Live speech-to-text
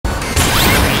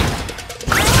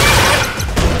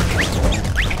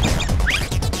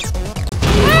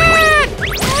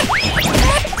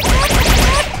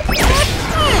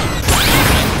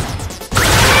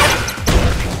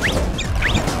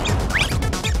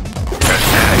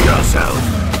yourself.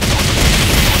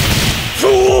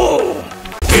 Fool!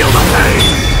 Feel the pain!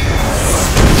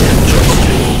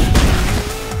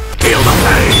 Feel the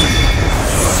pain!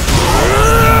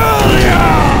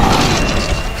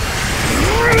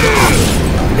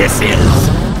 This is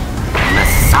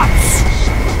Shoutouts.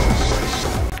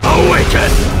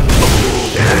 Awaken!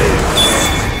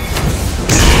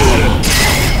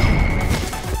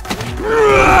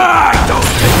 I don't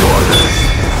take orders.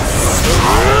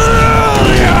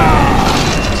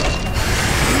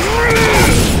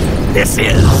 This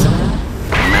is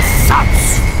Shoutouts.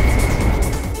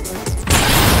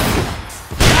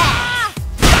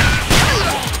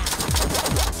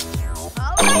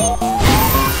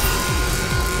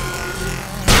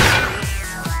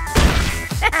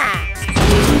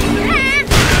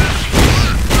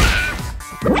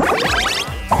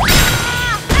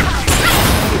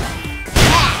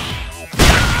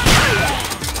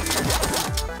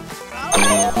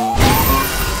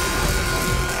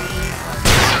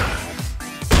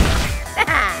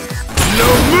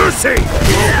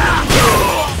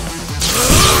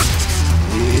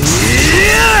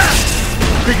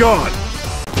 Be gone!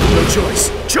 No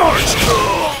choice. Charge!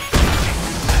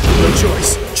 No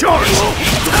choice. Charge!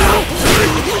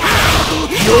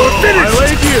 You're finished! I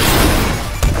laid you!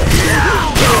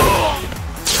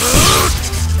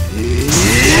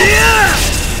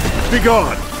 Be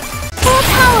gone! Full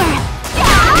power!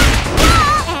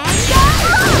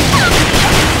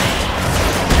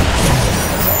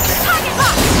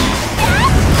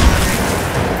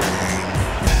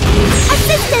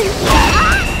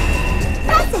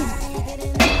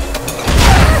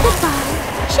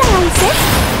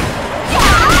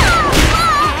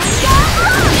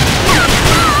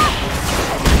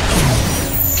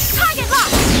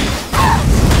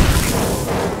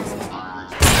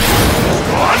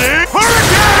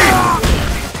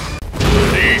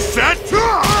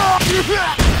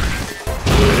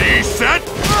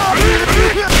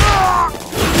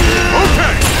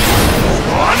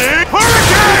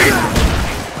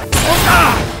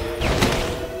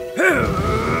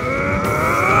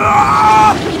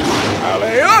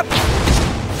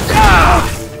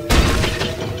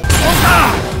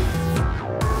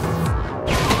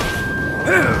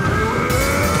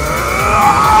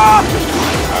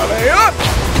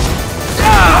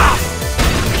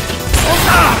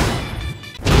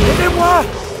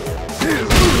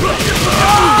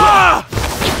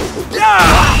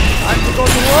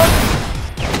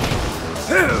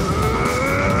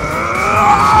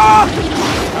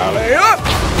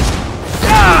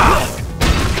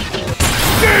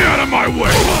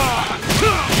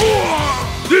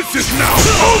 This is now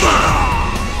over!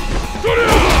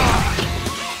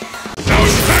 Now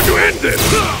it's time to end this!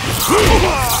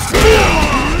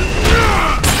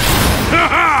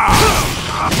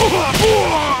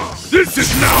 This is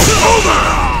now over!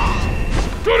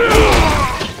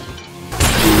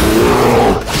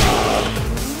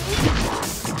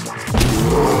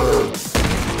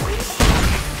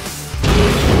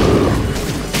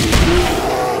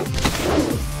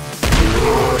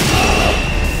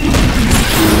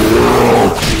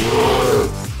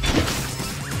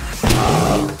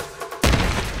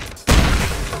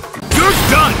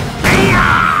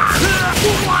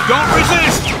 Don't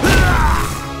resist!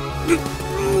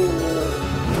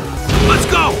 Let's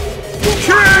go!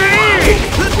 Right!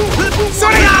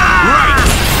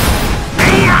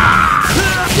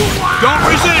 Don't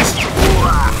resist!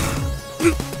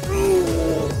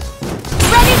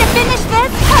 Ready to finish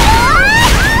this?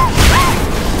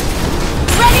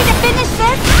 Ready to finish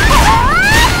this?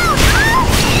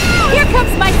 Here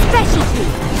comes my specialty!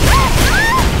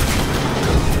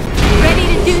 Ready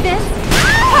to do this?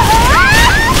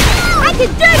 I can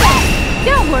do this!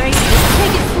 Don't worry,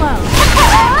 take it slow.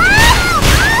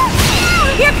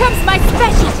 Here comes my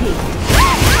specialty!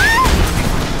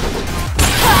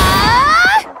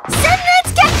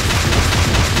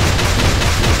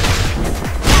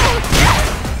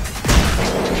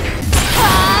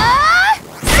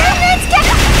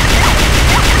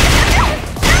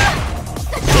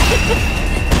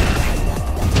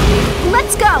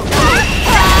 Let's go!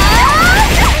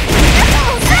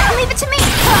 Leave it to me!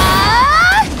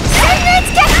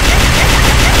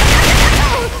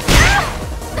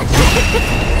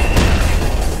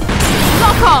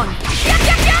 Lock on!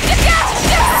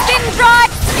 Spin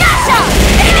drive! Smasher!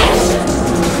 Finish!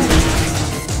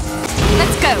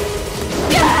 Let's go!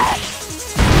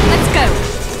 Let's go!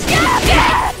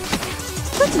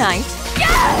 Good night.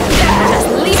 Just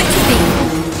leave it to me.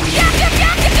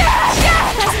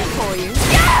 Present for you.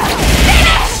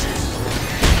 Finish!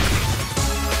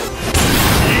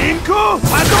 Inko!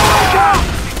 Hadouken!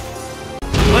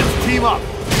 team up.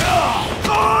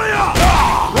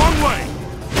 Wrong way.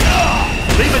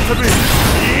 Leave it to me.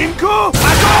 Inko.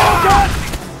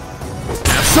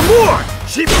 Have some more.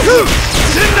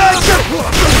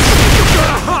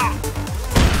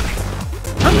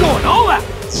 I'm going all out.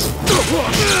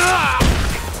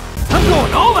 I'm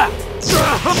going all out.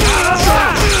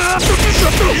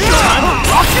 I'm a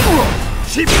rock and roll.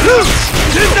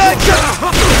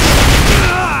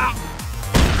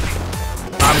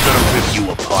 I'm gonna rip you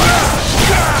apart.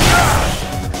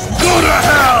 Go to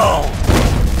hell!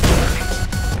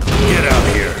 Get out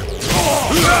here.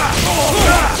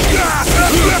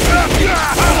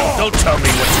 Don't tell me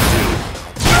what to do.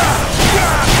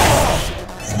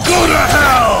 Go to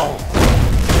hell!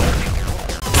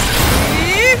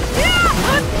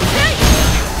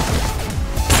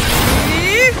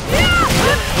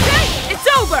 It's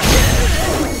over!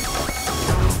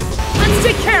 Let's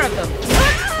take care of them!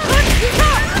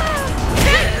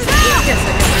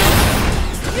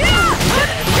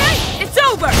 It's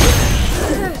over!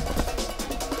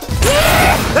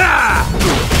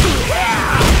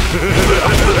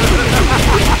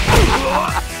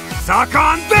 Suck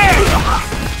on this!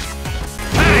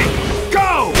 Hey,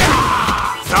 go!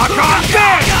 Suck on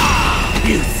this!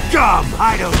 You scum!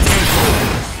 I don't take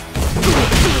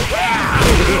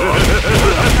orders!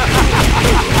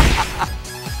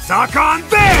 Suck on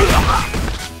this!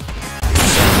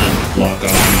 Lock on.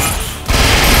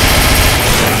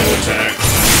 Final attack.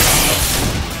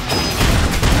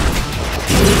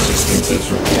 Resistance is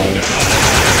required.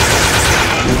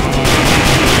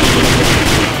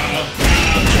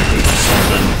 Objective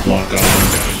 7. Lock on.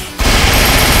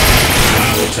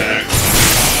 Final attack.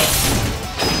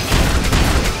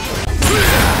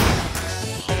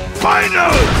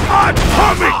 Final! I'm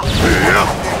coming!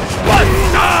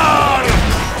 Bastard!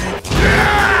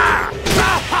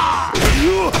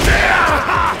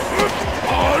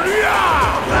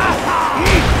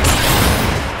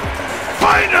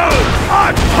 Final!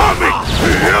 I'm coming!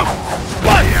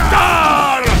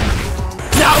 Bastard!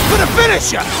 Now for the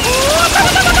finisher!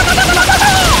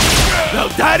 Now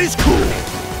that is cool!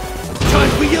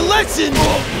 Time for your lesson!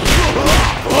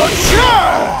 Oh,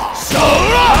 sure!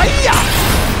 So-ra-ya!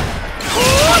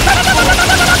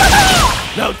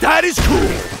 Now that is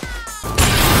cool!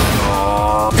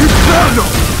 Inferno!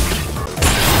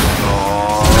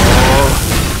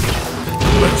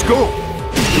 Let's go!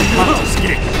 You got to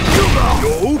escape!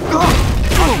 Yoga!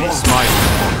 I'll be smiling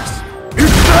for us!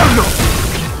 Inferno!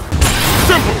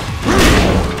 Simple!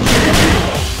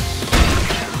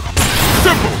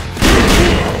 Simple!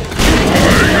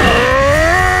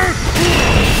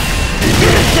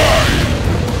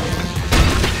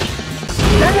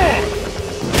 Come on!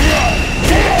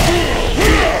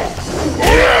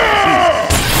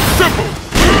 Simple!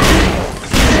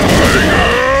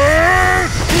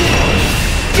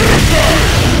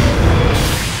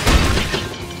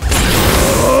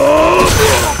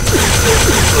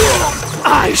 I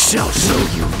shall show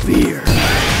you fear!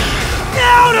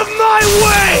 Out of my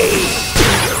way!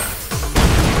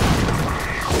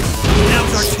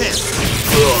 Now's our chance!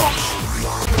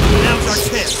 Now's our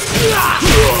chance!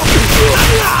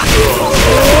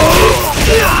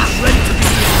 Ready to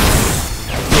begin!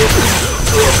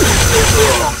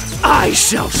 I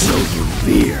shall show you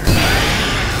fear!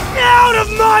 Out of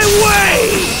my way!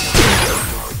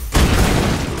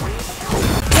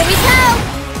 Here we go!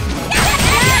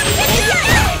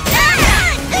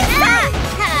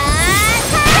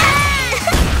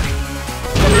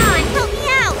 Come on, help me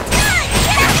out! Just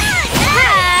leave it to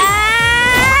me!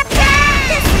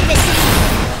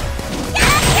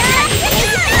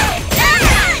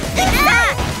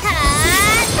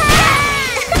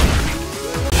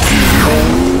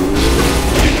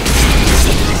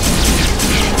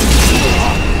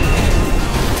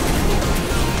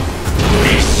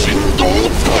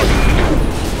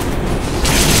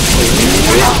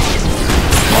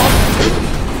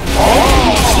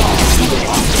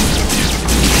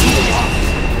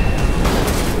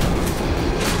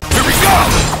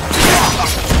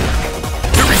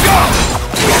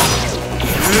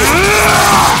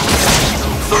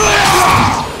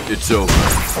 It's over.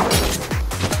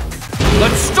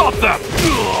 Let's stop them!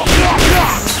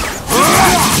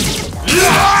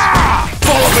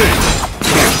 Follow me!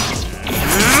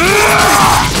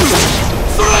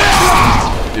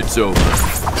 It's over.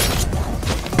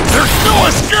 There's no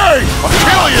escape! I'll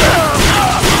kill you!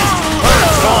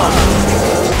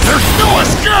 There's no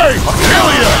escape! I'll kill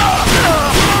you!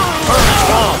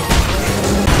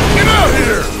 Get out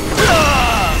here!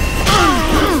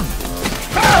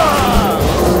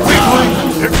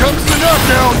 Here comes the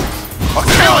knockdown! I'll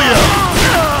kill you!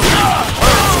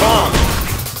 First bomb!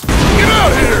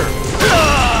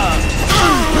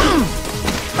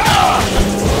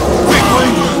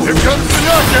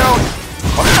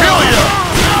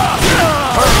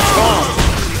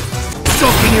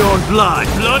 in your blood!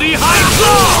 Bloody high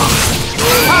claw!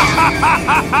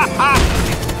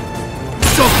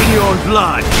 Soak in your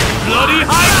blood! Bloody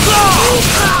high claw!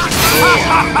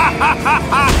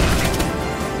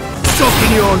 Soak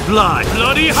in your blood!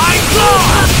 Bloody high claw!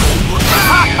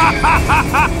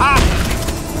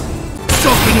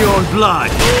 Soak in your blood!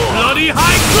 Bloody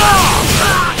high claw!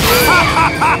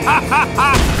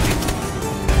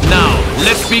 Now,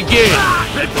 let's begin.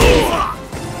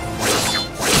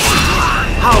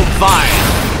 How vile!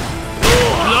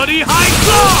 Bloody high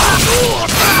claw!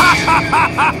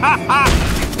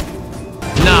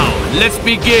 Now, let's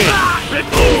begin.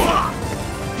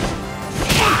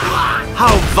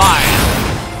 How vile!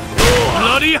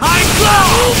 Bloody high claw!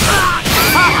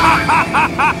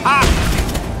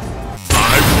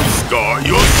 I will scar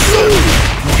your soul!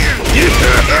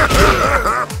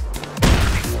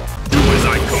 Do as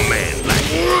I command,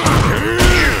 lackey.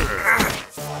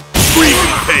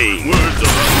 Screaming pain! Words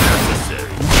are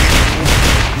unnecessary.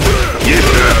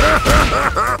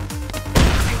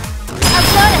 I'll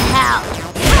go to hell.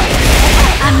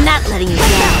 I'm not letting you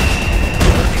down.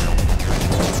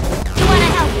 You wanna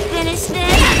help finish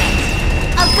this?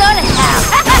 I'll go to hell.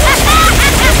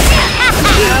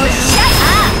 Oh, shut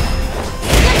up.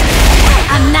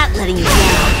 I'm not letting you down.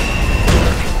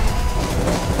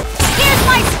 Here's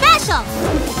my special.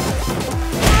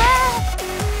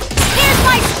 Here's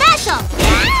my special.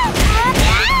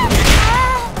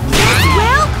 This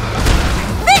will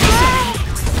finish it.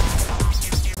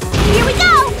 Here we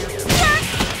go.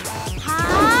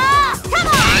 Come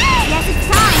on. Yes, it's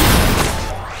time.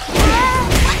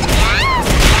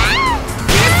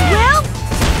 This will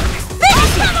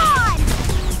finish it. Come on.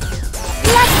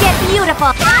 Let's get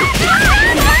beautiful.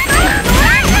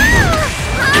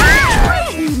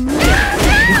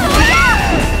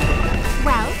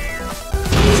 Well,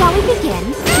 shall we begin?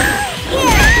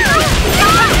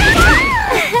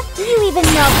 Do you even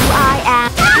know who I am?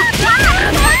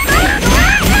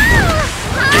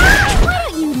 What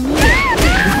don't you need?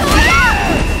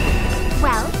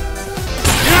 Well,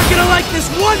 You're not gonna like this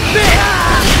one bit!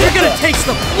 You're gonna taste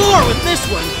the floor with this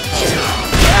one!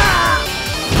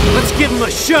 Let's give him a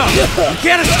show! You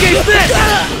can't escape this!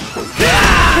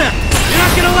 You're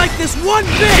not gonna like this one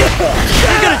bit!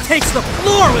 You're gonna taste the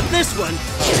floor with this one!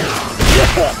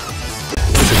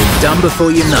 This'll be done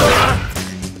before you know it.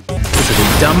 This'll be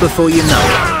done before you know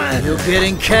it. You're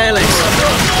getting careless!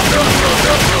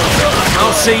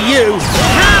 I'll see you!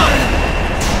 Now!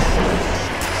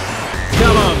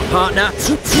 Come on, partner!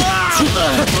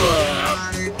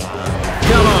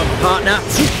 Come on, partner!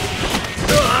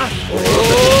 Oh,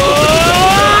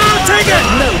 take it!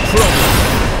 No problem.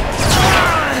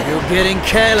 You're getting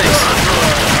careless!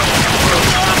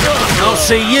 I'll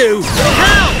see you!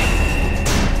 Now!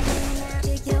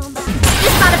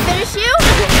 this ought to finish you.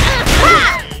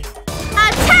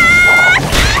 Attack!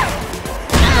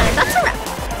 That's a wrap.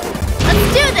 Let's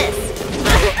do this.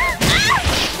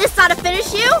 This ought to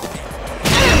finish you.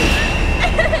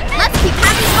 Let's keep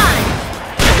having fun.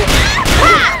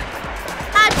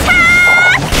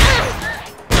 Attack!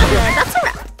 That's a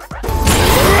wrap.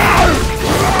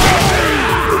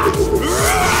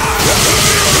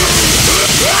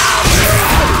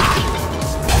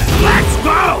 Let's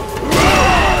go!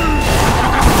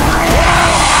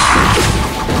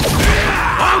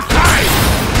 Okay!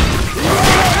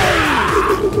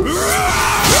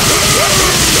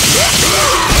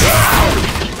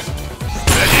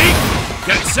 Ready?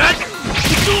 Get set!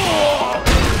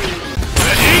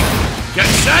 Ready? Get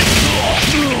set!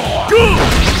 Go!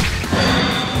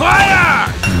 Fire!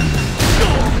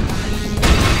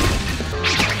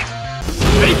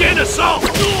 Begin assault!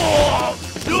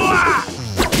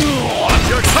 Watch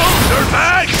your tone,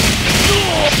 dirtbag!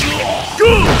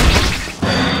 Go!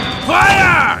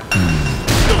 Fire!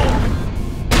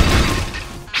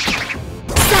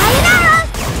 Sayonara!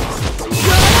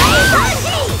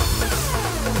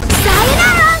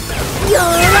 Sayonara!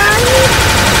 Yorani!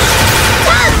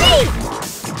 Tachi!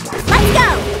 Let's go!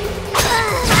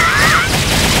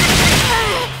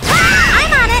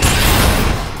 I'm on it!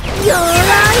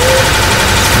 Yorani!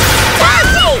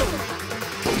 Tachi!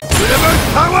 Universe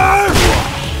power!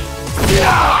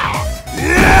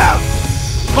 Yeah!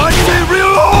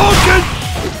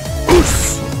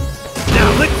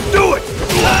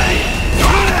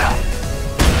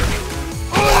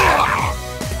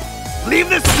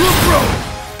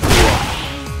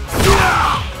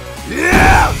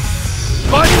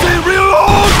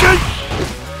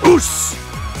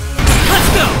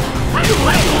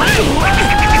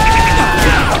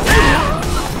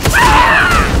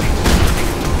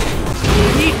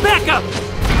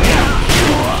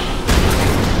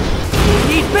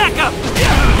 Backup!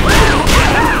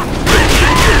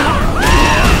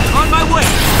 On my way!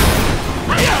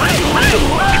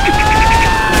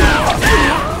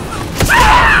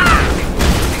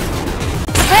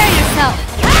 Prepare yourself!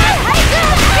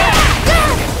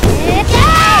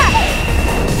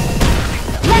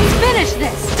 Let's finish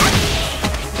this!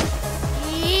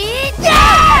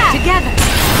 Together!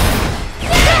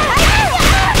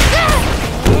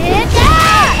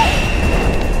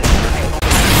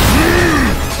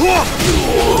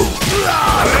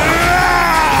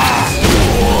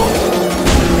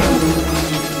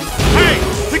 Hey,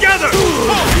 together!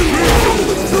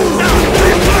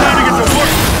 Time to get to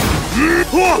work!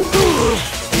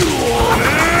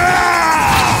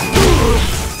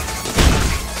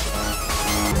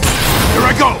 Here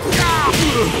I go!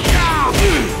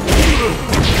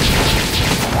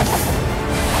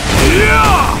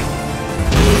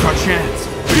 It's our chance.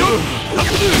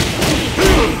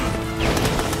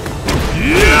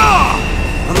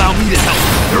 Allow me to help.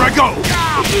 Here I go!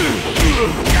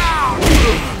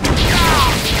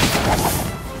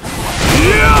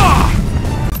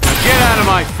 Get out of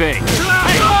my face.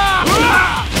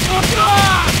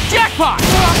 Jackpot!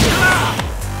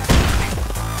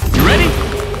 You ready?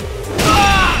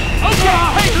 Okay,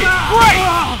 take it! Great!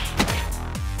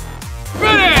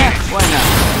 Ready! Why not?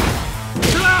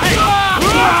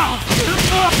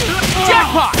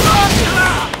 Jackpot!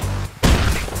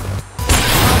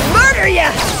 Murder ya!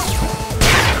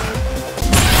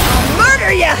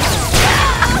 Murder ya!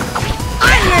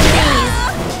 On your knees!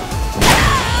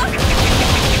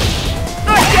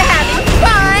 Aren't you having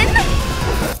fun?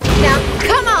 Now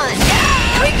come on!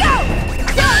 Here we go!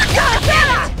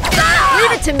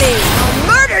 Leave it to me! I'll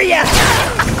murder ya!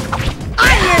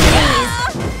 On your knees!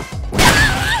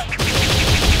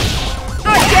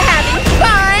 Aren't you having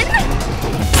fun?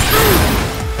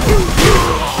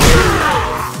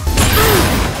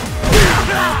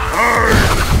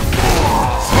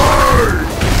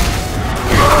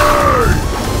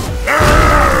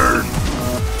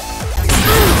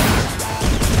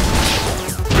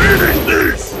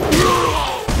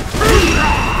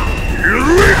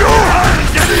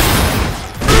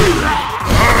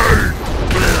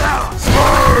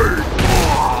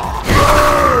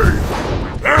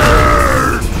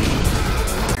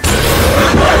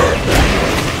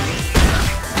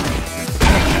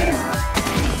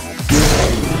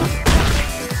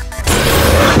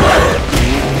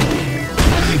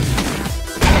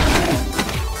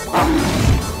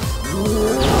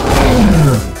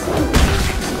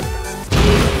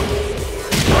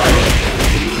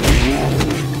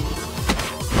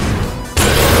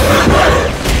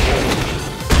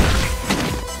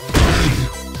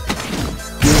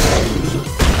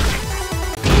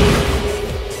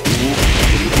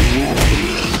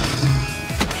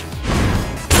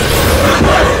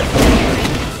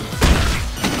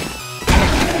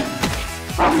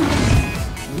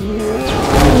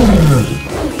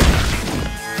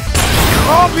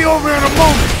 I'll be over in a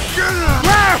moment!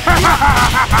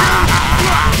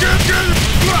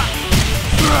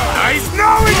 Nice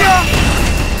knowing ya!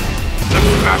 Let's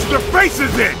smash their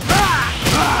faces in!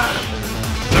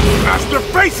 Let's smash their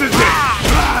faces in!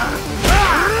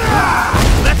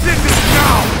 Let's end this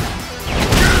now!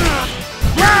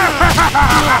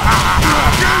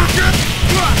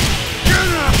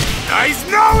 Nice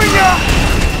knowing ya!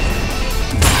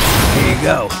 Here you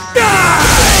go.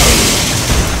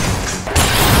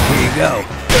 Here you go.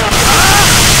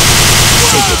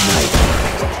 Take it, knife.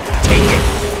 Take it.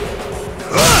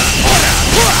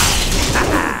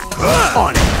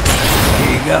 On it.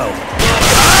 Here you go.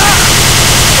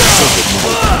 Take it,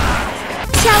 knife.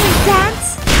 Shall we dance?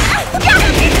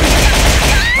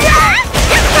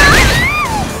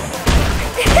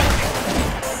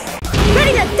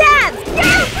 Ready to dance!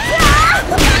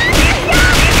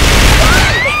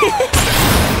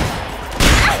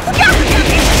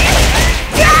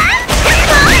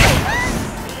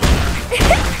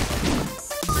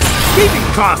 Keep it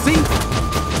classy!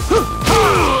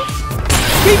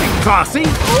 Keep it classy!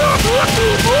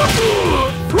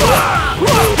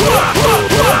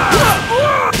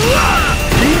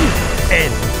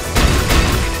 End.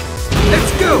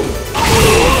 Let's go!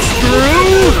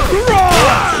 Screw!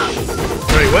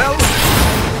 Very well.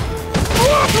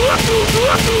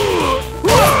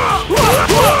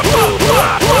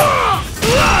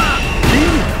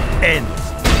 End.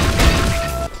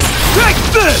 Take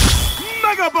this!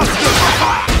 Mega Buster!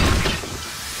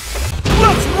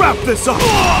 Let's wrap this up!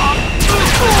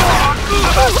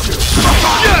 How about you?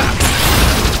 Yeah!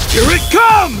 Here it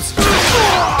comes!